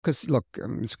because look,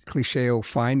 it's cliche,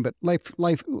 fine, but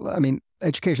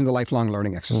education is a lifelong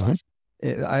learning exercise.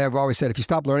 I have always said, if you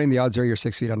stop learning, the odds are you're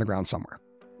 6 feet underground somewhere.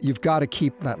 You've got to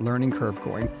keep that learning curve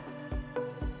going.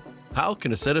 How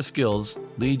can a set of skills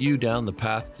lead you down the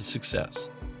path to success?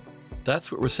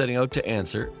 That's what we're setting out to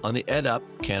answer on the Ed Up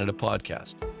Canada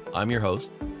podcast. I'm your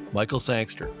host, Michael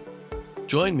Sangster.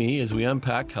 Join me as we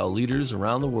unpack how leaders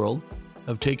around the world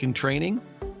have taken training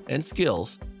and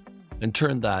skills and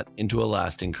turned that into a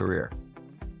lasting career.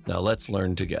 Now let's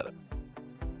learn together.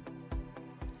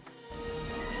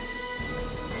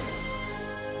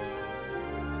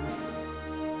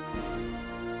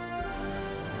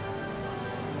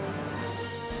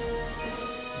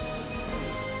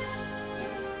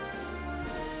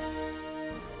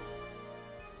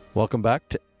 Welcome back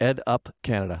to Ed Up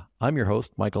Canada. I'm your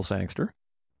host, Michael Sangster,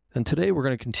 and today we're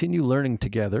going to continue learning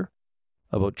together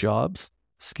about jobs,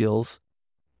 skills,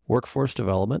 workforce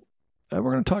development, and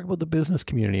we're going to talk about the business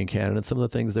community in Canada and some of the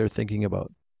things they're thinking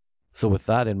about. So with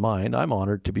that in mind, I'm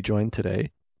honored to be joined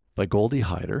today by Goldy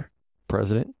Hyder,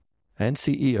 President and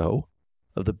CEO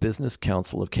of the Business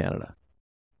Council of Canada.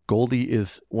 Goldy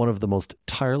is one of the most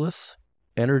tireless,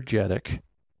 energetic,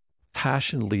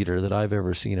 passionate leader that I've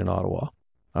ever seen in Ottawa.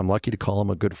 I'm lucky to call him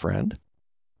a good friend,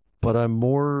 but I'm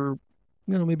more,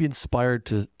 maybe inspired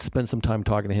to spend some time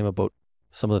talking to him about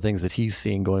some of the things that he's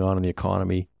seeing going on in the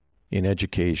economy, in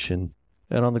education,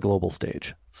 and on the global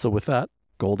stage. So with that,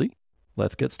 Goldy,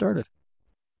 let's get started.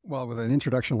 Well, with an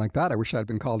introduction like that, I wish I'd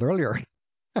been called earlier.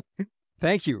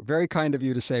 Thank you. Very kind of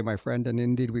you to say, my friend. And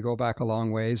indeed, we go back a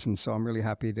long ways. And so I'm really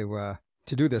happy to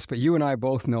do this. But you and I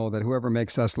both know that whoever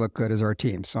makes us look good is our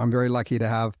team. So I'm very lucky to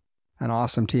have an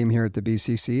awesome team here at the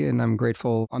BCC, and I'm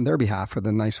grateful on their behalf for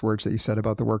the nice words that you said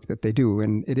about the work that they do.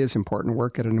 And it is important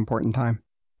work at an important time.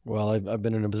 Well, I've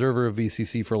been an observer of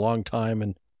BCC for a long time,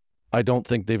 and I don't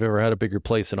think they've ever had a bigger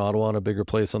place in Ottawa and a bigger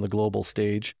place on the global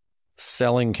stage,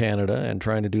 selling Canada and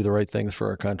trying to do the right things for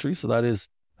our country. So that is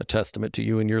a testament to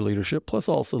you and your leadership, plus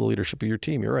also the leadership of your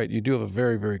team. You're right. You do have a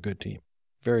very, very good team.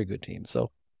 Very good team.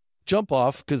 So jump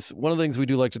off, because one of the things we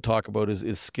do like to talk about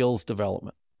is skills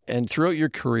development. And throughout your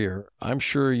career, I'm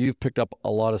sure you've picked up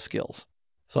a lot of skills.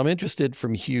 So I'm interested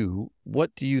from you,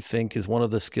 what do you think is one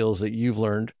of the skills that you've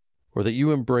learned or that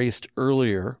you embraced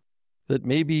earlier that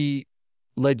maybe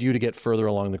led you to get further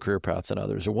along the career path than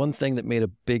others, or one thing that made a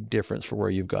big difference for where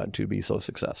you've gotten to be so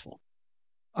successful?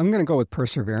 I'm going to go with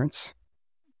perseverance.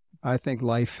 I think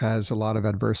life has a lot of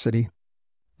adversity.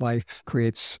 Life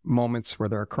creates moments where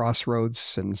there are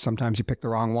crossroads, and sometimes you pick the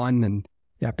wrong one and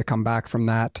you have to come back from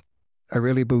that. I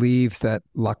really believe that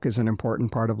luck is an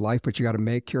important part of life, but you got to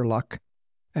make your luck.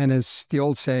 And as the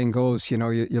old saying goes, you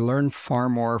learn far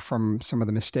more from some of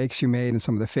the mistakes you made and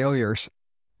some of the failures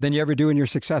than you ever do in your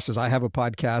successes. I have a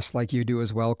podcast like you do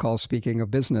as well called Speaking of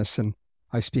Business, and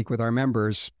I speak with our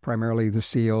members, primarily the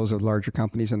CEOs of larger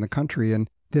companies in the country. And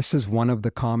this is one of the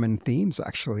common themes,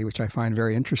 actually, which I find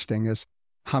very interesting, is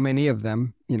how many of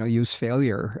them, use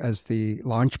failure as the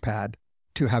launch pad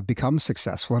to have become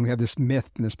successful. And we have this myth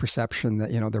and this perception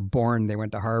that, they're born, they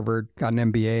went to Harvard, got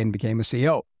an MBA and became a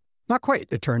CEO. Not quite,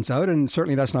 it turns out. And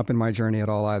certainly that's not been my journey at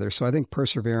all either. So I think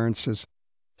perseverance is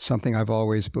something I've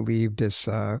always believed is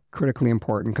critically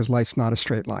important, because life's not a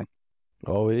straight line.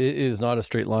 Oh, it is not a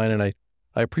straight line. And I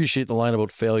appreciate the line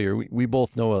about failure. We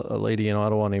both know a lady in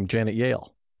Ottawa named Janet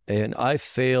Yale. And I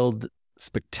failed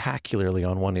spectacularly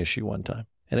on one issue one time.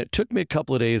 And it took me a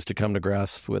couple of days to come to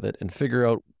grasp with it and figure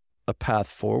out a path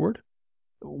forward.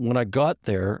 When I got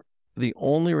there, the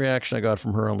only reaction I got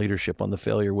from her on leadership on the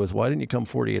failure was, why didn't you come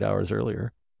 48 hours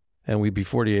earlier? And we'd be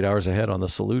 48 hours ahead on the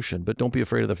solution. But don't be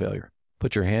afraid of the failure.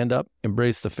 Put your hand up,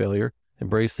 embrace the failure,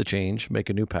 embrace the change, make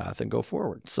a new path, and go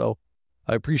forward. So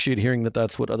I appreciate hearing that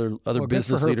that's what other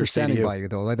business leaders say to you. By you,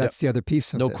 though. That's the other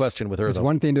piece of no this. Question with her, It's though.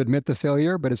 one thing to admit the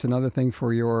failure, but it's another thing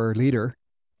for your leader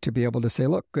to be able to say,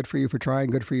 look, good for you for trying,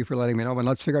 good for you for letting me know, and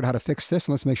let's figure out how to fix this,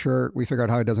 and let's make sure we figure out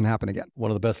how it doesn't happen again. One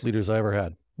of the best leaders I ever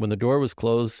had. When the door was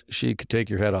closed, she could take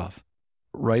your head off.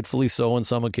 Rightfully so on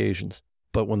some occasions.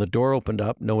 But when the door opened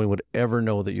up, no one would ever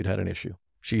know that you'd had an issue.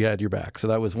 She had your back. So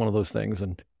that was one of those things.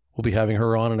 And we'll be having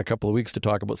her on in a couple of weeks to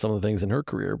talk about some of the things in her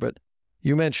career. But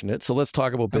you mentioned it, so let's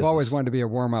talk about business. I've always wanted to be a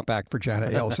warm-up act for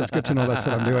Janet Yale, so it's good to know that's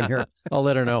what I'm doing here. I'll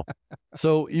let her know.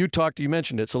 So you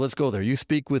mentioned it, so let's go there. You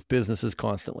speak with businesses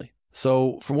constantly.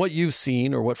 So from what you've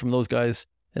seen, or what from those guys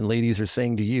and ladies are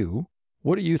saying to you,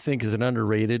 what do you think is an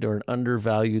underrated or an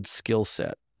undervalued skill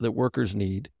set that workers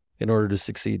need in order to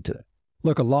succeed today?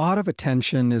 Look, a lot of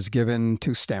attention is given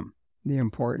to STEM, the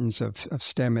importance of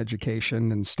STEM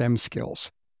education and STEM skills.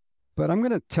 But I'm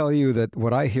going to tell you that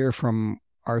what I hear from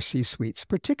our C-suites,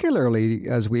 particularly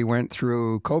as we went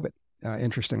through COVID,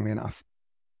 interestingly enough,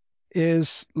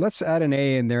 is let's add an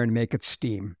A in there and make it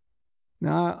STEAM.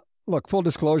 Now, look, full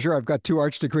disclosure, I've got 2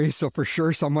 arts degrees, so for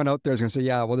sure someone out there is going to say,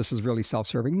 yeah, well, this is really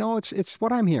self-serving. No, it's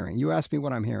what I'm hearing. You asked me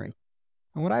what I'm hearing.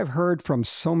 And what I've heard from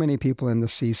so many people in the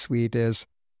C-suite is,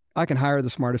 I can hire the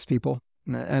smartest people,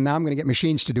 and now I'm going to get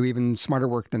machines to do even smarter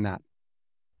work than that.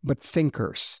 But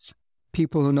thinkers,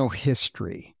 people who know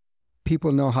history,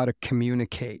 people who know how to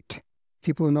communicate,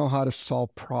 people who know how to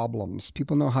solve problems,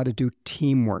 people who know how to do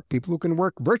teamwork, people who can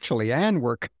work virtually and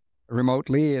work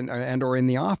remotely and or in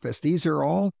the office. These are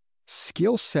all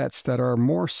skill sets that are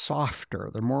more softer.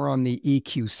 They're more on the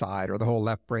EQ side, or the whole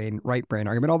left brain, right brain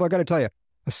argument. Although I got to tell you,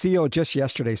 a CEO just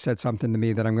yesterday said something to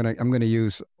me that I'm gonna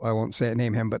use. I won't say it,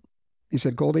 name him, but he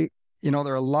said, Goldy, there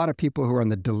are a lot of people who are on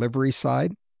the delivery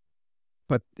side,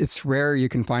 but it's rare you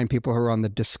can find people who are on the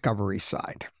discovery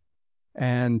side.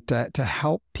 And to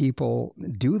help people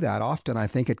do that, often I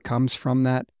think it comes from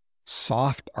that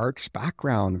soft arts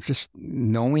background of just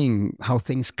knowing how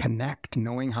things connect,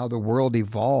 knowing how the world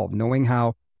evolved, knowing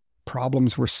how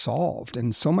problems were solved.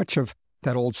 And so much of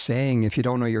that old saying, if you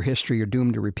don't know your history, you're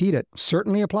doomed to repeat it,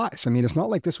 certainly applies. I mean, it's not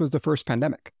like this was the first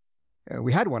pandemic.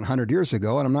 We had 100 years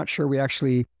ago, and I'm not sure we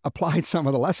actually applied some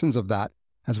of the lessons of that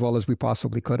as well as we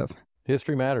possibly could have.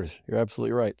 History matters. You're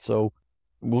absolutely right. So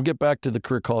we'll get back to the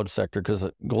career college sector, because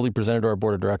Goldy presented to our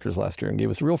board of directors last year and gave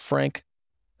us a real frank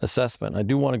assessment. I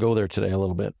do want to go there today a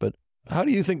little bit, but how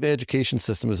do you think the education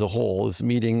system as a whole is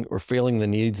meeting or failing the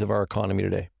needs of our economy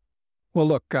today? Well,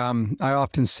 look, I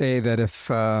often say that if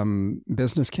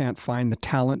business can't find the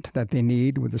talent that they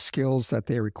need with the skills that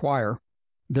they require,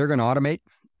 they're going to automate,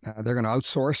 they're going to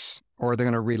outsource, or they're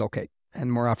going to relocate.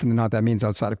 And more often than not, that means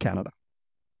outside of Canada.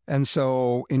 And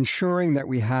so ensuring that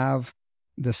we have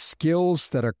the skills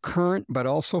that are current but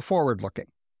also forward-looking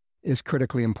is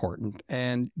critically important.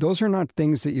 And those are not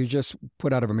things that you just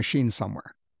put out of a machine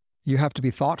somewhere. You have to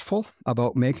be thoughtful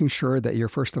about making sure that you're,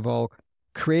 first of all,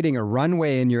 creating a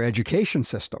runway in your education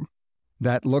system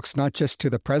that looks not just to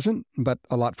the present, but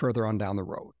a lot further on down the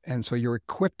road. And so you're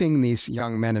equipping these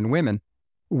young men and women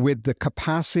with the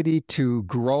capacity to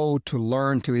grow, to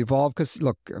learn, to evolve. Because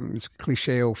look, it's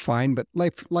cliche, fine, but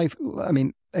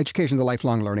education is a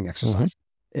lifelong learning exercise.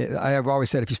 Mm-hmm. I have always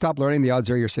said, if you stop learning, the odds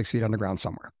are you're 6 feet underground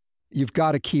somewhere. You've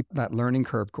got to keep that learning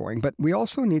curve going. But we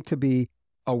also need to be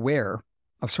aware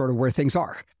of sort of where things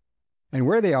are. And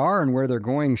where they are and where they're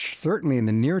going, certainly in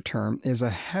the near term, is a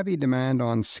heavy demand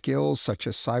on skills such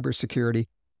as cybersecurity,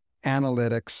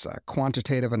 analytics,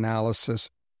 quantitative analysis,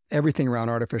 everything around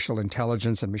artificial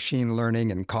intelligence and machine learning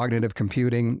and cognitive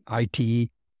computing, IT,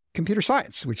 computer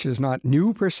science, which is not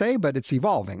new per se, but it's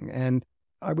evolving. And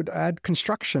I would add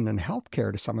construction and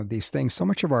healthcare to some of these things. So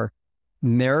much of our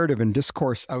narrative and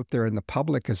discourse out there in the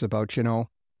public is about,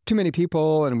 too many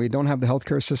people and we don't have the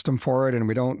healthcare system for it and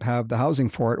we don't have the housing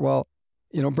for it. Well,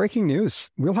 breaking news,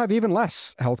 we'll have even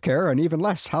less healthcare and even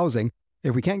less housing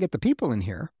if we can't get the people in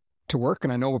here to work.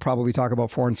 And I know we'll probably talk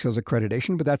about foreign skills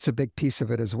accreditation, but that's a big piece of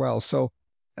it as well. So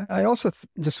I also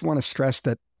just want to stress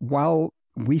that while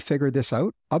we figure this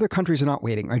out, other countries are not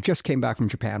waiting. I just came back from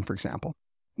Japan, for example.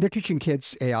 They're teaching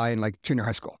kids AI in junior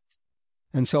high school.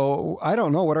 And so I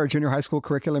don't know what our junior high school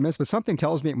curriculum is, but something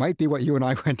tells me it might be what you and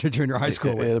I went to junior high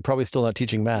school with. They're probably still not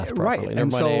teaching math properly. Right.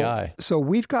 Never mind AI. So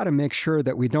we've got to make sure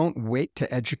that we don't wait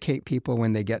to educate people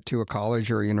when they get to a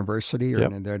college or a university or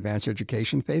in their advanced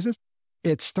education phases.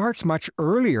 It starts much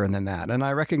earlier than that. And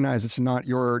I recognize it's not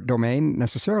your domain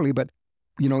necessarily, but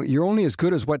you're only as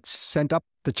good as what's sent up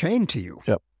the chain to you.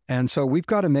 Yep. And so we've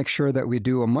got to make sure that we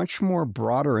do a much more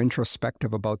broader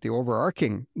introspective about the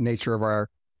overarching nature of our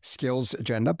skills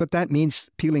agenda, but that means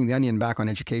peeling the onion back on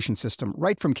education system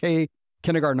right from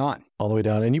kindergarten on. All the way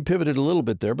down. And you pivoted a little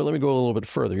bit there, but let me go a little bit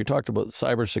further. You talked about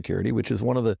cybersecurity, which is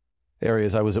one of the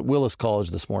areas. I was at Willis College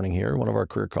this morning here, one of our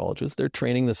career colleges. They're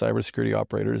training the cybersecurity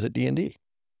operators at D&D.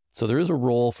 So there is a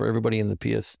role for everybody in the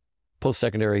PS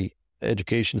post-secondary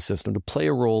education system to play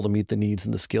a role to meet the needs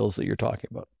and the skills that you're talking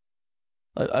about.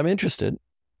 I'm interested,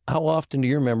 how often do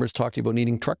your members talk to you about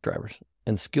needing truck drivers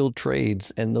and skilled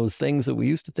trades and those things that we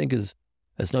used to think as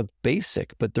not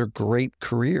basic, but they're great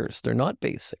careers? They're not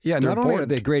basic. Yeah, they're not important. Only are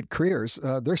they great careers,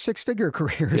 they're six-figure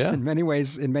careers in many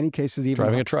ways, in many cases even.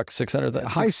 Driving a truck, 600.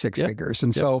 High six figures.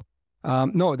 And so,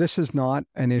 no, this is not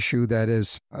an issue that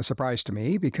is a surprise to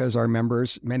me because our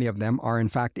members, many of them are in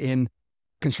fact in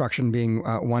construction being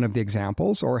one of the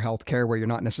examples, or healthcare where you're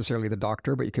not necessarily the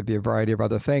doctor, but you could be a variety of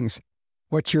other things.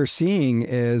 What you're seeing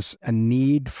is a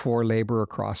need for labor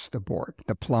across the board.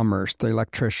 The plumbers, the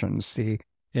electricians, the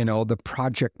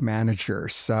project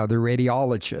managers, the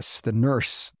radiologists, the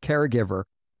nurse, caregiver,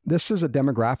 this is a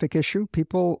demographic issue.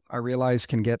 People, I realize,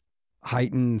 can get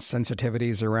heightened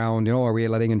sensitivities around, are we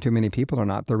letting in too many people or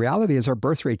not? The reality is our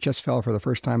birth rate just fell for the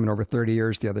first time in over 30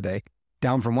 years the other day,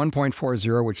 down from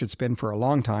 1.40, which it's been for a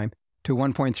long time, to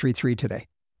 1.33 today.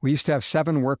 We used to have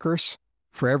 7 workers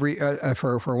for every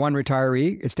for one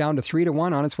retiree. It's down to 3 to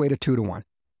 1, on its way to 2 to 1.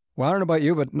 Well, I don't know about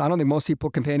you, but I don't think most people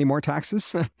can pay any more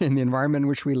taxes in the environment in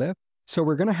which we live. So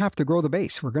we're going to have to grow the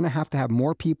base. We're going to have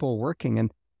more people working.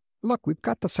 And look, we've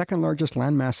got the second largest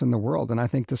landmass in the world. And I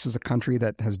think this is a country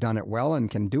that has done it well and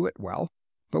can do it well.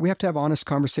 But we have to have honest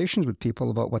conversations with people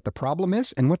about what the problem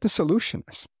is and what the solution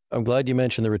is. I'm glad you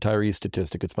mentioned the retiree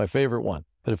statistic. It's my favorite one.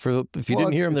 But if you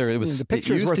didn't hear him there, the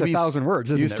picture's worth 1,000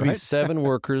 words, isn't it? It used to be 7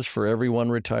 workers for every 1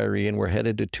 retiree, and we're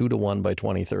headed to 2 to 1 by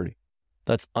 2030.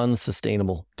 That's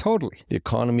unsustainable. Totally. The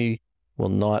economy will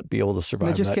not be able to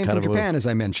survive that kind of move. It just came from Japan, as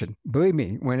I mentioned. Believe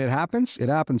me, when it happens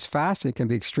fast. It can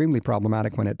be extremely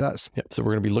problematic when it does. Yep. So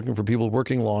we're going to be looking for people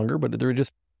working longer, but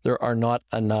there are not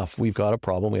enough. We've got a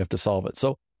problem. We have to solve it.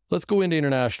 So let's go into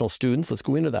international students. Let's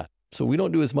go into that. So we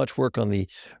don't do as much work on the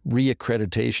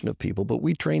reaccreditation of people, but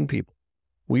we train people.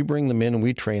 We bring them in and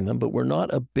we train them, but we're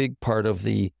not a big part of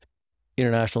the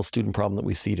international student problem that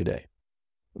we see today.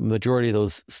 The majority of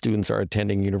those students are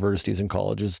attending universities and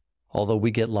colleges, although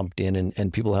we get lumped in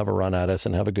and people have a run at us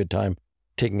and have a good time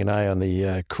taking an eye on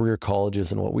the career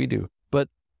colleges and what we do. But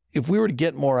if we were to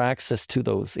get more access to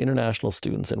those international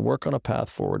students and work on a path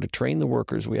forward to train the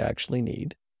workers we actually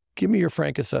need, give me your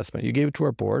frank assessment. You gave it to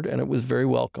our board and it was very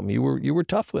welcome. You were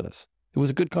tough with us. It was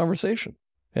a good conversation.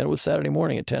 And it was Saturday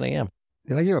morning at 10 a.m.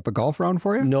 Did I give up a golf round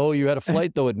for you? No, you had a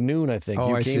flight, though, at noon, I think.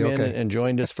 Oh, you came in and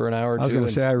joined us for an hour or two. I was going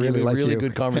to say, I really like you. Really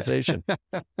good conversation.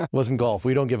 It wasn't golf.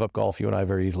 We don't give up golf, you and I,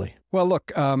 very easily. Well,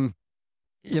 look,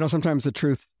 sometimes the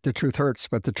truth hurts,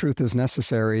 but the truth is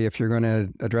necessary if you're going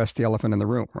to address the elephant in the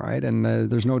room, right? And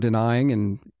there's no denying,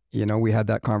 and, we had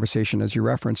that conversation as you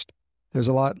referenced. There's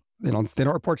a lot, they don't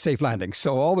report safe landings.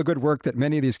 So all the good work that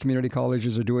many of these community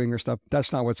colleges are doing or stuff,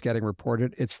 that's not what's getting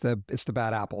reported. It's the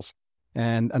bad apples.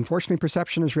 And unfortunately,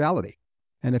 perception is reality.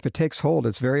 And if it takes hold,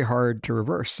 it's very hard to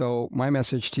reverse. So my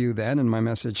message to you then, and my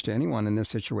message to anyone in this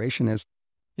situation is,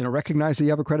 recognize that you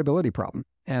have a credibility problem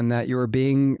and that you are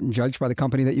being judged by the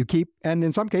company that you keep, and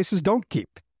in some cases don't keep.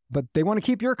 But they want to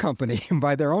keep your company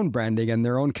by their own branding and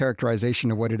their own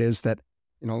characterization of what it is that,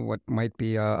 what might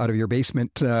be out of your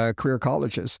basement career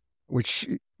colleges, which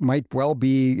might well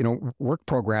be, work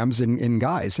programs in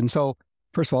guise. And so,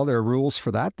 first of all, there are rules for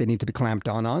that. They need to be clamped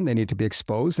down on. They need to be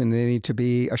exposed, and they need to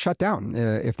be shut down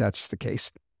if that's the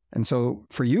case. And so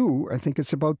for you, I think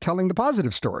it's about telling the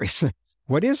positive stories.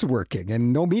 What is working?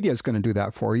 And no media is going to do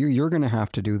that for you. You're going to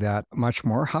have to do that much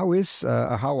more. How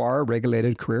are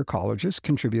regulated career colleges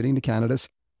contributing to Canada's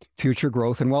future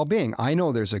growth and well-being? I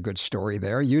know there's a good story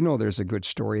there. You know there's a good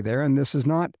story there. And this is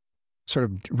not sort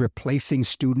of replacing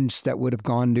students that would have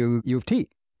gone to U of T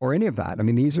or any of that. I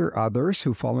mean, these are others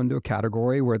who fall into a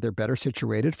category where they're better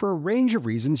situated for a range of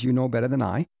reasons you know better than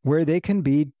I, where they can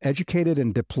be educated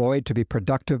and deployed to be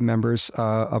productive members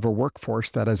of a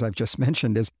workforce that, as I've just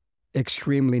mentioned, is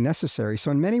extremely necessary.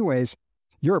 So in many ways,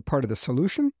 you're a part of the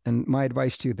solution. And my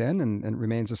advice to you then, and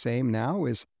remains the same now,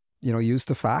 is, use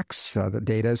the facts. The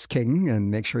data is king, and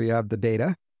make sure you have the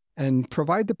data and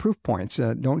provide the proof points.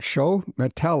 Don't show,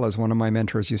 tell, as one of my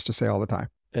mentors used to say all the time.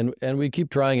 And we keep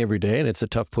trying every day, and it's a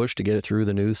tough push to get it through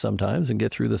the news sometimes and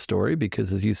get through the story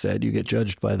because, as you said, you get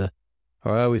judged by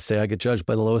I always say I get judged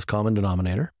by the lowest common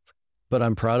denominator. But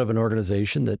I'm proud of an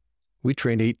organization that we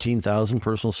trained 18,000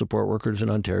 personal support workers in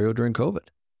Ontario during COVID.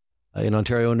 In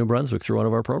Ontario and New Brunswick through one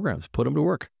of our programs, put them to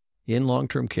work in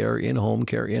long-term care, in home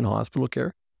care, in hospital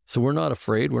care. So we're not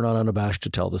afraid, we're not unabashed to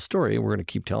tell the story, and we're going to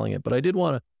keep telling it. But I didn't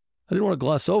want to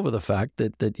gloss over the fact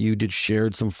that you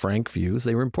shared some frank views.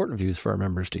 They were important views for our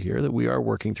members to hear, that we are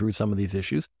working through some of these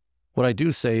issues. What I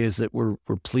do say is that we're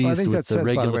pleased with the regulatory system. I think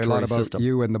that says, by the way, a lot about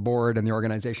you and the board and the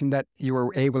organization, that you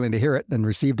were able to hear it and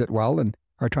received it well and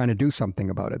are trying to do something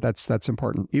about it. That's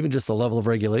important. Even just the level of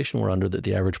regulation we're under that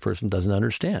the average person doesn't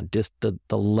understand. Just the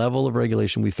level of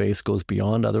regulation we face goes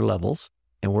beyond other levels,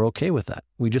 and we're okay with that.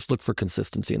 We just look for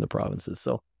consistency in the provinces.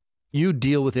 So you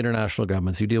deal with international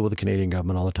governments. You deal with the Canadian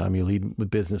government all the time. You lead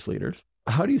with business leaders.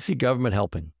 How do you see government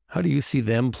helping? How do you see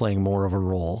them playing more of a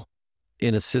role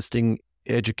in assisting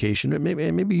education?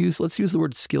 Let's use the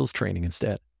word skills training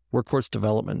instead, workforce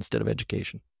development instead of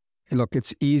education. Look,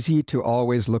 it's easy to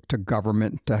always look to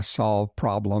government to solve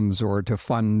problems or to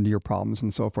fund your problems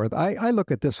and so forth. I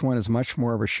look at this one as much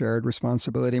more of a shared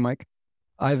responsibility, Mike.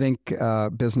 I think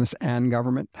business and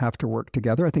government have to work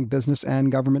together. I think business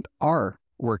and government are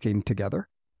working together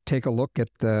take a look at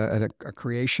a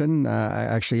creation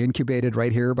actually incubated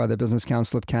right here by the Business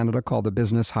Council of Canada called the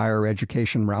Business Higher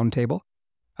Education Roundtable.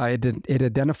 It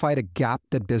identified a gap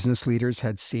that business leaders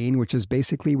had seen, which is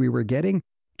basically we were getting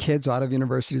kids out of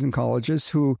universities and colleges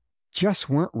who just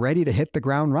weren't ready to hit the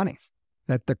ground running,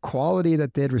 that the quality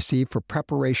that they'd received for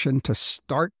preparation to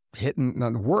start hitting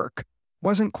the work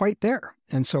wasn't quite there.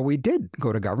 And so we did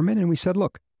go to government and we said,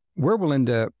 look, we're willing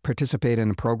to participate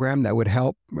in a program that would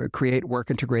help create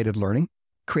work-integrated learning,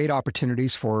 create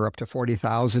opportunities for up to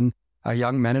 40,000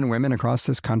 young men and women across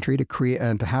this country to create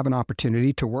and to have an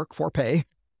opportunity to work for pay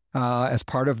as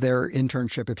part of their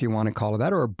internship, if you want to call it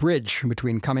that, or a bridge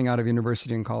between coming out of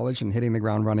university and college and hitting the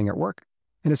ground running at work.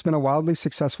 And it's been a wildly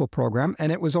successful program,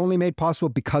 and it was only made possible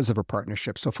because of a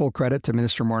partnership. So full credit to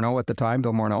Minister Morneau at the time,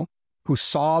 Bill Morneau, who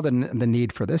saw the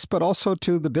need for this, but also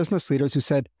to the business leaders who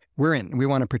said, we're in, we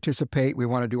want to participate, we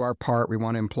want to do our part, we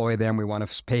want to employ them, we want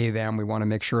to pay them, we want to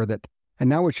make sure that, and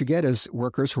now what you get is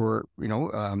workers who are,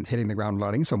 hitting the ground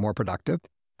running, so more productive,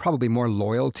 probably more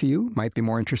loyal to you, might be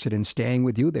more interested in staying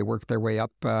with you. They work their way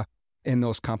up in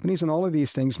those companies, and all of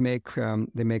these things make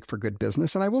for good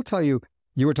business. And I will tell you,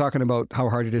 you were talking about how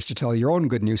hard it is to tell your own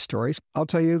good news stories. I'll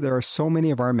tell you, there are so many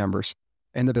of our members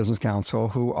in the Business Council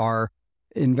who are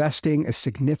investing a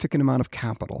significant amount of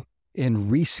capital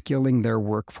in reskilling their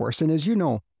workforce. And as you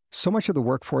know, so much of the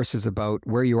workforce is about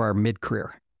where you are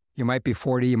mid-career. You might be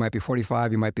 40, you might be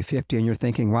 45, you might be 50, and you're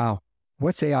thinking, wow,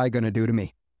 what's AI going to do to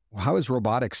me? How is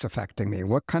robotics affecting me?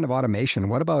 What kind of automation?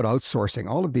 What about outsourcing?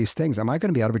 All of these things. Am I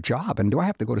going to be out of a job? And do I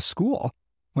have to go to school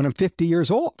when I'm 50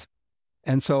 years old?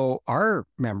 And so our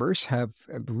members have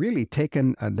really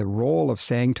taken the role of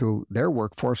saying to their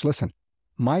workforce, listen,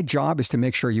 my job is to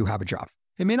make sure you have a job.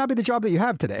 It may not be the job that you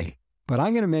have today, but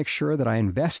I'm going to make sure that I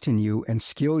invest in you and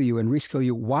skill you and reskill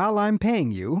you while I'm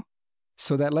paying you,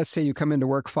 so that let's say you come into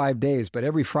work 5 days, but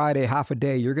every Friday, half a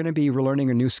day, you're going to be learning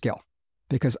a new skill.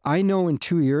 Because I know in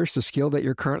 2 years, the skill that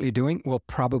you're currently doing will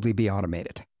probably be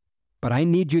automated. But I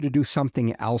need you to do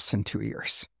something else in 2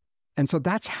 years. And so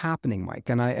that's happening, Mike.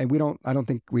 And I don't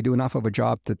think we do enough of a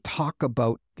job to talk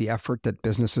about the effort that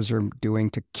businesses are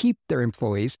doing to keep their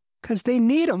employees, because they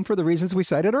need them for the reasons we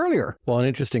cited earlier. Well, and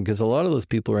interesting, because a lot of those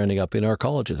people are ending up in our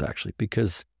colleges, actually,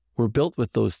 because we're built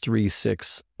with those 3,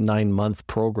 6, 9-month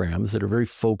programs that are very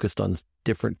focused on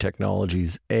different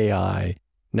technologies, AI,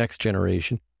 next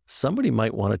generation. Somebody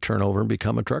might want to turn over and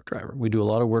become a truck driver. We do a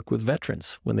lot of work with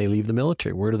veterans when they leave the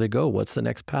military. Where do they go? What's the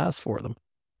next path for them?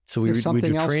 So we do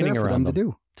training around them. To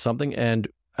do. Something, and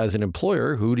as an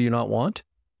employer, who do you not want?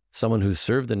 Someone who's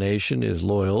served the nation, is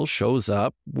loyal, shows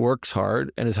up, works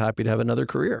hard, and is happy to have another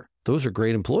career. Those are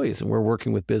great employees. And we're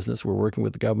working with business. We're working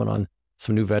with the government on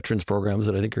some new veterans programs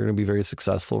that I think are going to be very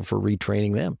successful for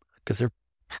retraining them, because they're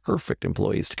perfect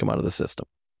employees to come out of the system.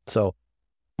 So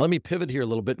let me pivot here a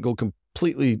little bit and go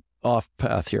completely off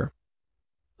path here.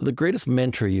 The greatest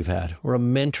mentor you've had, or a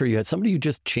mentor you had, somebody who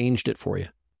just changed it for you,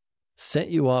 sent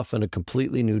you off in a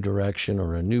completely new direction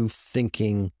or a new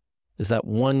thinking, is that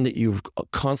one that you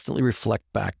constantly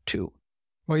reflect back to?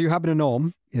 Well, you happen to know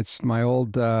him. It's my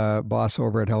old boss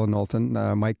over at Helen Knowlton,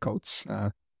 Mike Coates,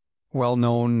 well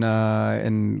known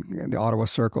in the Ottawa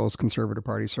circles, Conservative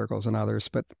Party circles, and others.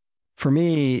 But for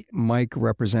me, Mike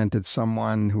represented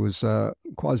someone who was a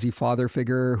quasi-father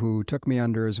figure who took me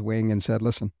under his wing and said,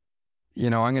 listen, I'm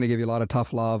going to give you a lot of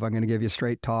tough love. I'm going to give you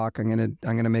straight talk. I'm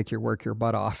going to make you work your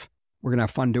butt off. We're going to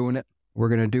have fun doing it. We're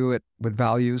going to do it with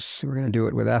values. We're going to do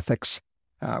it with ethics.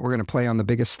 We're going to play on the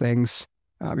biggest things.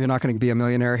 You're not going to be a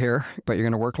millionaire here, but you're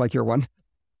going to work like you're one.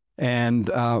 And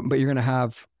but you're going to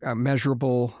have a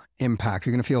measurable impact.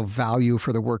 You're going to feel value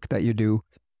for the work that you do.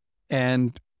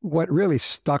 And what really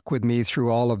stuck with me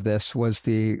through all of this was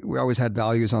we always had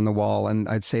values on the wall, and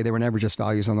I'd say they were never just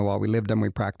values on the wall. We lived them, we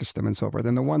practiced them, and so forth.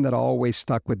 And the one that always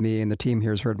stuck with me, and the team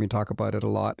here has heard me talk about it a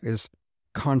lot, is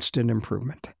constant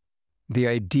improvement. The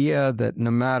idea that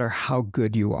no matter how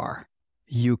good you are,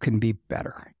 you can be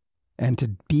better. And to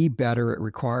be better, it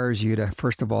requires you to,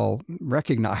 first of all,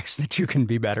 recognize that you can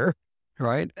be better,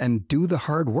 right? And do the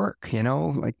hard work,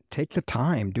 like take the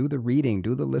time, do the reading,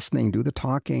 do the listening, do the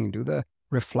talking, do the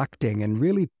reflecting, and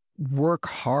really work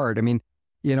hard. I mean,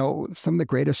 some of the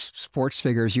greatest sports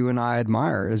figures you and I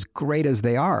admire, as great as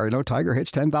they are, Tiger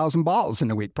hits 10,000 balls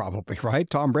in a week probably, right?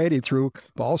 Tom Brady threw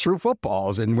balls through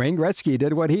footballs, and Wayne Gretzky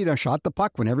did what he shot the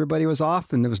puck when everybody was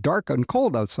off and it was dark and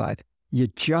cold outside. You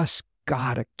just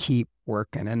got to keep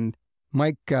working. And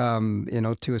Mike,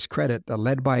 to his credit,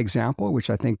 led by example,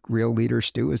 which I think real leaders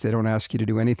do, is they don't ask you to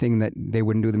do anything that they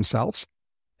wouldn't do themselves.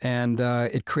 And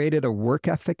it created a work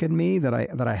ethic in me that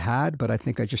I had, but I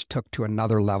think I just took to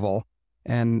another level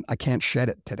And I can't shed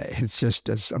it today. It's just,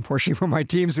 as unfortunately for my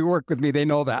teams who work with me, they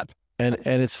know that. And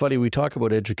it's funny, we talk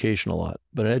about education a lot,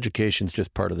 but education is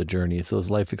just part of the journey. It's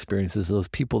those life experiences, those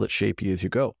people that shape you as you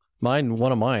go.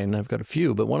 One of mine, I've got a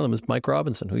few, but one of them is Mike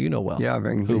Robinson, who you know well. Yeah,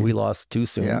 who we lost too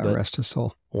soon. Yeah, but rest his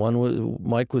soul.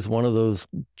 Mike was one of those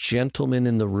gentlemen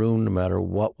in the room, no matter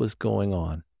what was going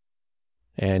on.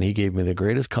 And he gave me the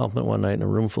greatest compliment one night in a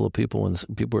room full of people when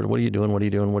people were, what are you doing? What are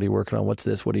you doing? What are you working on? What's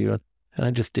this? What are you doing? And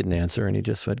I just didn't answer. And he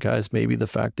just said, guys, maybe the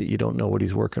fact that you don't know what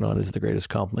he's working on is the greatest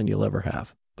compliment you'll ever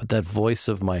have. But that voice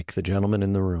of Mike, the gentleman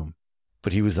in the room,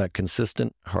 but he was that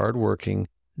consistent, hardworking,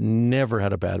 never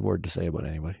had a bad word to say about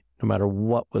anybody, no matter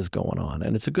what was going on.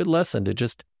 And it's a good lesson to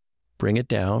just bring it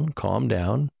down, calm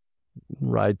down,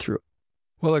 ride through it.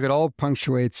 Well, look, it all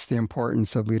punctuates the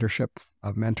importance of leadership,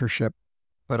 of mentorship,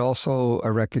 but also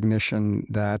a recognition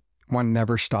that one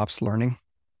never stops learning.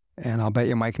 And I'll bet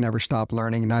you Mike never stopped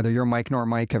learning. Neither your Mike nor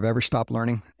Mike have ever stopped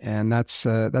learning. And that's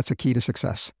a key to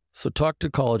success. So talk to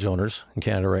college owners in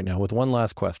Canada right now with one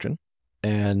last question.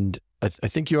 And I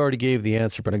think you already gave the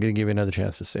answer, but I'm going to give you another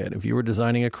chance to say it. If you were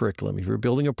designing a curriculum, if you were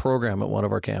building a program at one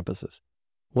of our campuses,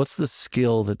 what's the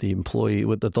skill that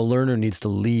the learner needs to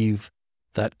leave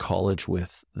that college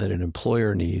with, that an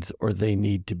employer needs, or they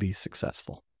need to be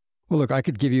successful? Well, look, I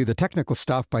could give you the technical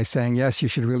stuff by saying, yes, you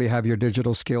should really have your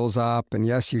digital skills up. And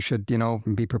yes, you should,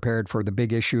 be prepared for the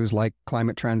big issues like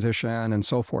climate transition and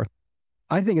so forth.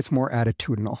 I think it's more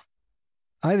attitudinal.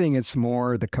 I think it's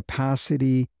more the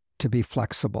capacity to be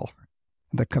flexible,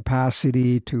 the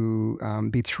capacity to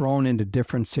be thrown into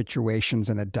different situations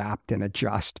and adapt and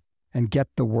adjust and get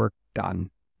the work done.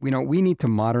 We need to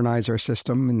modernize our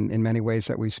system in many ways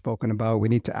that we've spoken about. We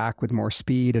need to act with more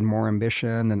speed and more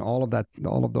ambition and all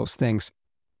of those things.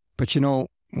 But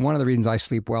one of the reasons I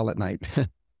sleep well at night,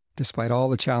 despite all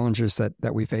the challenges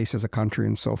that we face as a country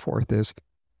and so forth, is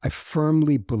I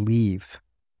firmly believe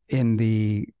in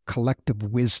the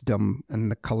collective wisdom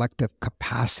and the collective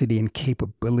capacity and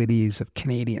capabilities of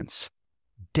Canadians.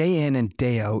 Day in and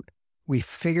day out, we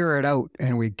figure it out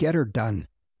and we get her done.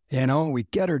 We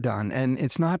get her done. And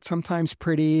it's not sometimes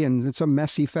pretty, and it's a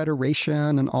messy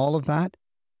federation and all of that.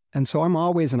 And so I'm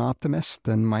always an optimist,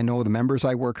 and I know the members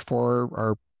I work for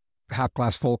are half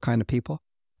glass full kind of people.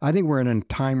 I think we're in a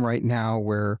time right now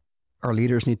where our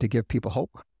leaders need to give people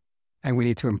hope, and we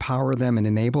need to empower them and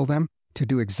enable them to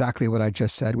do exactly what I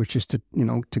just said, which is to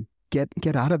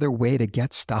get out of their way to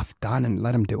get stuff done and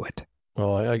let them do it.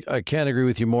 Oh, I can't agree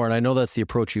with you more. And I know that's the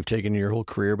approach you've taken in your whole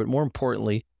career, but more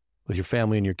importantly, with your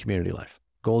family and your community life.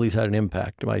 Goldy's had an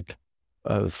impact. My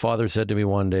father said to me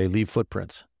one day, leave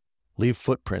footprints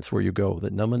where you go,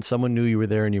 that someone knew you were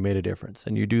there and you made a difference.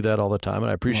 And you do that all the time. And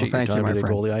I appreciate your time today,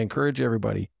 Goldy. I encourage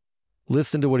everybody,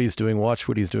 listen to what he's doing, watch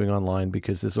what he's doing online,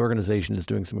 because this organization is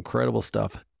doing some incredible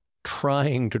stuff,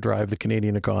 trying to drive the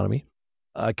Canadian economy.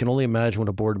 I can only imagine what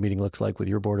a board meeting looks like with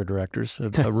your board of directors,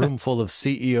 a room full of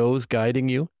CEOs guiding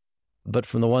you. But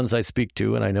from the ones I speak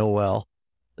to, and I know well,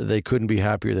 they couldn't be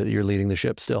happier that you're leading the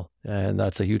ship still. And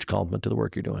that's a huge compliment to the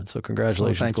work you're doing. So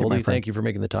congratulations, Goldy. Thank you for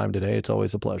making the time today. It's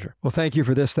always a pleasure. Well, thank you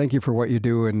for this. Thank you for what you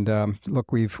do. And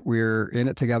look, we're in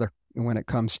it together when it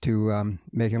comes to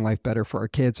making life better for our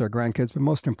kids, our grandkids, but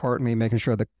most importantly, making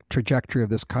sure the trajectory of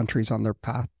this country is on their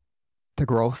path to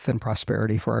growth and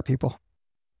prosperity for our people.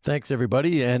 Thanks,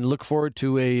 everybody. And look forward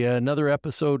to another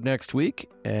episode next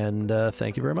week. And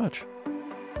thank you very much.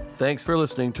 Thanks for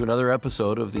listening to another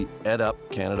episode of the Ed Up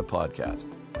Canada podcast.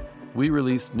 We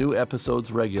release new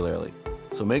episodes regularly,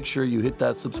 so make sure you hit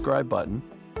that subscribe button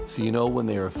so you know when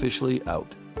they are officially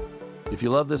out. If you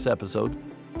love this episode,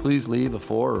 please leave a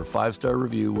 4 or 5-star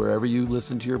review wherever you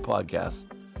listen to your podcasts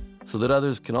so that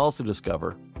others can also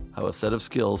discover how a set of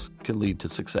skills can lead to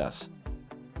success.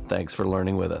 Thanks for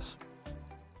learning with us.